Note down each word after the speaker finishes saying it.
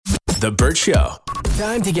The Burt Show.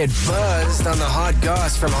 Time to get buzzed on the hot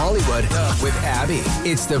goss from Hollywood with Abby.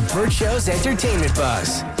 It's The Burt Show's entertainment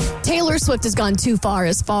buzz. Taylor Swift has gone too far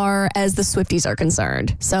as the Swifties are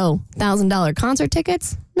concerned. So, $1,000 concert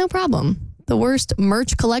tickets? No problem. The worst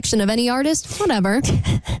merch collection of any artist? Whatever.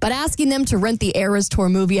 But asking them to rent the Eras Tour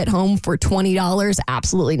movie at home for $20?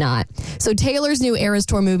 Absolutely not. So Taylor's new Eras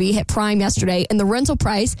Tour movie hit Prime yesterday, and the rental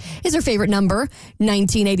price is her favorite number,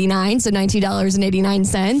 $19.89, so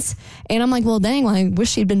 $19.89. And I'm like, well, dang, I wish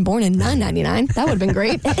she'd been born in $9.99. That would have been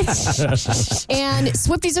great. And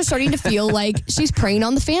Swifties are starting to feel like she's preying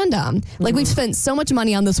on the fandom. Like, we've spent so much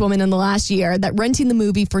money on this woman in the last year that renting the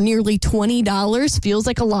movie for nearly $20 feels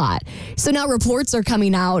like a lot. So now reports are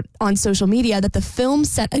coming out on social media that the film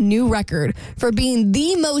set a new record for being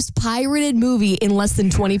the most pirated movie in less than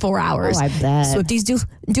 24 hours. Oh, I bet. Swifties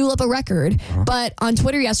do up a record. But on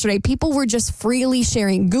Twitter yesterday, people were just freely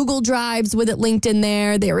sharing Google Drives with it linked in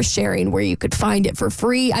there. They were sharing where you could find it for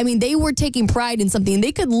free. I mean, they were taking pride in something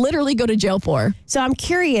they could literally go to jail for. So I'm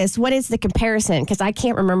curious, what is the comparison? Because I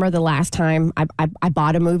can't remember the last time I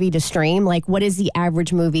bought a movie to stream. Like, what is the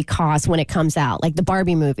average movie cost when it comes out? Like the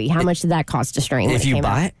Barbie movie, how much did that cost to stream? If you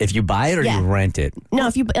buy it or you rent it? No,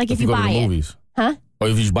 if you buy it. Movies. Huh? Or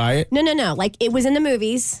if you buy it? No. Like, it was in the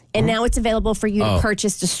movies, and now it's available for you to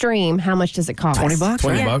purchase to stream. How much does it cost? $20?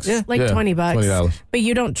 $20? Yeah. Like $20. $20. But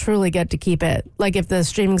you don't truly get to keep it. Like, if the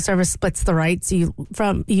streaming service splits the rights, you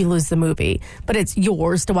lose the movie. But it's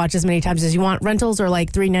yours to watch as many times as you want. Rentals are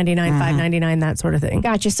like $3.99, $5.99, that sort of thing.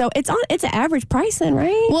 Gotcha. So it's an average price then,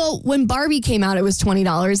 right? Well, when Barbie came out, it was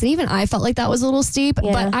 $20, and even I felt like that was a little steep.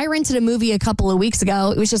 Yeah. But I rented a movie a couple of weeks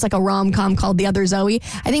ago. It was just like a rom-com called The Other Zoe.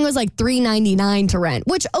 I think it was like $3.99 to rent,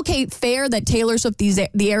 which, okay, fair that Taylor Swift, the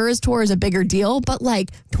Eras Tour is a bigger deal, but like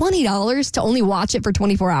 $20 to only watch it for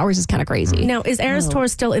 24 hours is kind of crazy. Now, is Eras Tour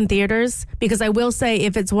still in theaters? Because I will say,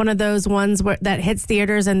 if it's one of those ones that hits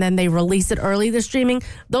theaters and then they release it early, the streaming,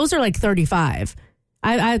 those are like $35.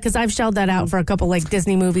 Because I've shelled that out for a couple like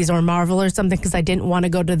Disney movies or Marvel or something because I didn't want to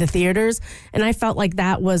go to the theaters. And I felt like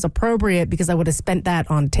that was appropriate because I would have spent that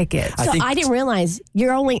on tickets. So I didn't realize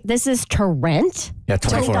this is to rent? Yeah,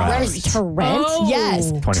 24 hours. To rent? Oh.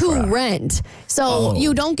 Yes, to rent. So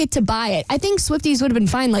you don't get to buy it. I think Swifties would have been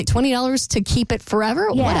fine, like $20 to keep it forever,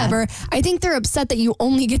 whatever. I think they're upset that you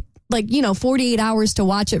only get 48 hours to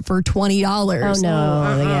watch it for $20. Oh,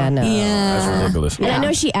 no. Yeah, no. Yeah. That's ridiculous. And I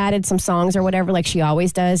know she added some songs or whatever, like she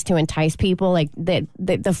always does, to entice people. Like the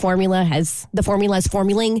formula is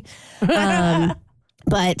formulaing.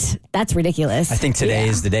 But that's ridiculous. I think today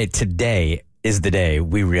is the day. Today is the day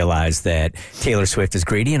we realize that Taylor Swift is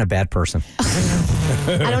greedy and a bad person.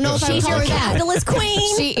 I don't know if I would call her that. Capitalist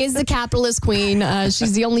queen. She is the capitalist queen.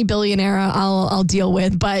 She's the only billionaire I'll deal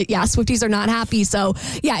with. But yeah, Swifties are not happy. So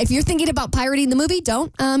yeah, if you're thinking about pirating the movie,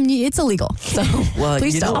 don't. It's illegal. So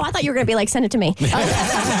please don't. I thought you were going to be like, send it to me. God,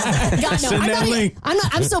 no. Send that link.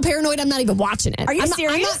 I'm so paranoid. I'm not even watching it. Are you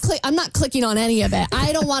serious? I'm not clicking on any of it.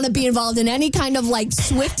 I don't want to be involved in any kind of like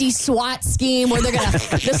Swiftie SWAT scheme where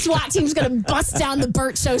the SWAT team's gonna bust down the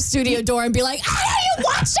Burt Show studio door and be like, I know you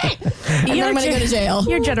watched it. And then I'm gonna go to jail.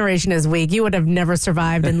 Your generation is weak. You would have never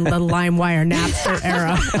survived in the LimeWire Napster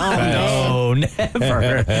era. Oh,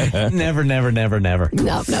 never.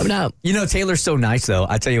 No. You know, Taylor's so nice, though.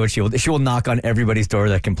 I tell you what, she will knock on everybody's door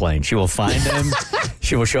that complains. She will find them.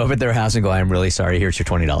 She will show up at their house and go, I'm really sorry. Here's your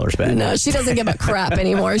 $20 back. No, she doesn't give a crap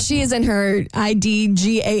anymore. She is in her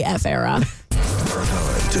IDGAF era.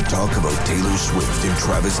 To talk about Taylor Swift and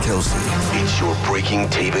Travis Kelce. It's your breaking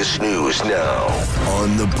Tavis news now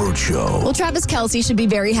on The Burt Show. Well, Travis Kelce should be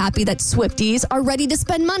very happy that Swifties are ready to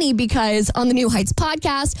spend money because on the New Heights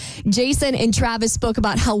podcast, Jason and Travis spoke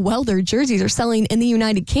about how well their jerseys are selling in the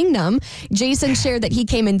United Kingdom. Jason shared that he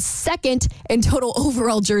came in second in total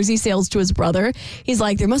overall jersey sales to his brother. He's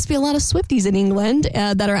like, there must be a lot of Swifties in England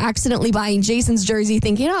that are accidentally buying Jason's jersey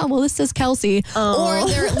thinking, oh, well, this is Kelce. Or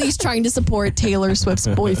they're at least trying to support Taylor Swift's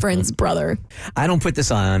boyfriend's brother. I don't put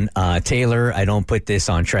this on Taylor. I don't put this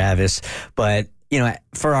on Travis. But, you know,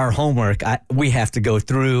 for our homework, we have to go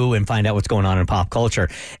through and find out what's going on in pop culture.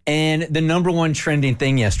 And the number one trending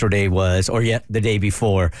thing yesterday was, or yet the day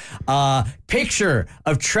before, picture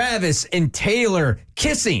of Travis and Taylor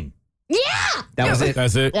kissing. Yeah! That was it.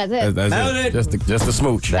 That's it. That was it. Just a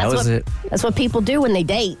smooch. That was it. That's what people do when they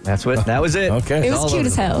date. That was it. Okay. It was cute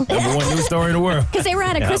as hell. Number one news story in the world. Because they were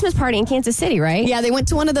at a Christmas party in Kansas City, right? Yeah, they went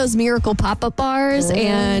to one of those miracle pop-up bars,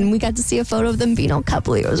 and we got to see a photo of them being all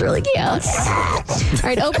coupley. It was really cute. All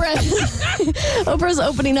right, Oprah's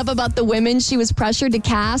opening up about the women she was pressured to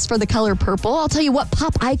cast for The Color Purple. I'll tell you what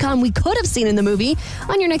pop icon we could have seen in the movie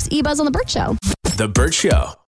on your next eBuzz on The Burt Show. The Burt Show.